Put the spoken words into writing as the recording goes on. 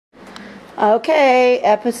Okay,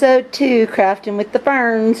 episode 2, crafting with the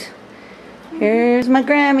ferns. Here's my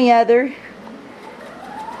grandmother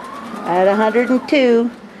at 102,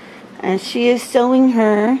 and she is sewing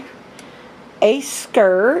her a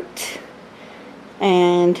skirt.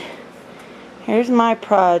 And here's my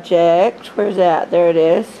project. Where's that? There it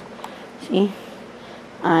is. See,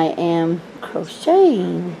 I am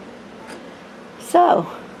crocheting.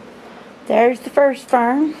 So there's the first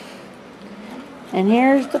fern. And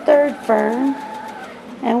here's the third fern,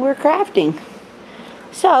 and we're crafting.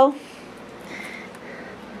 So,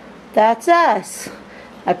 that's us.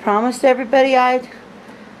 I promised everybody I'd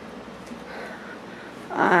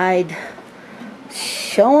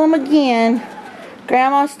show them again.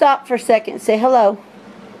 Grandma, stop for a second and say hello.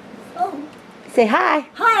 Oh. Say hi.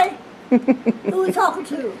 Hi. Who are we talking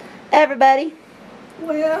to? Everybody.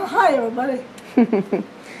 Well, hi everybody.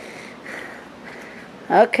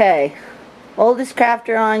 Okay. Oldest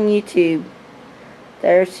crafter on YouTube.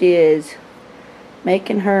 There she is,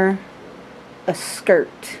 making her a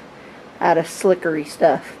skirt out of slickery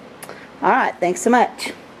stuff. Alright, thanks so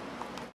much.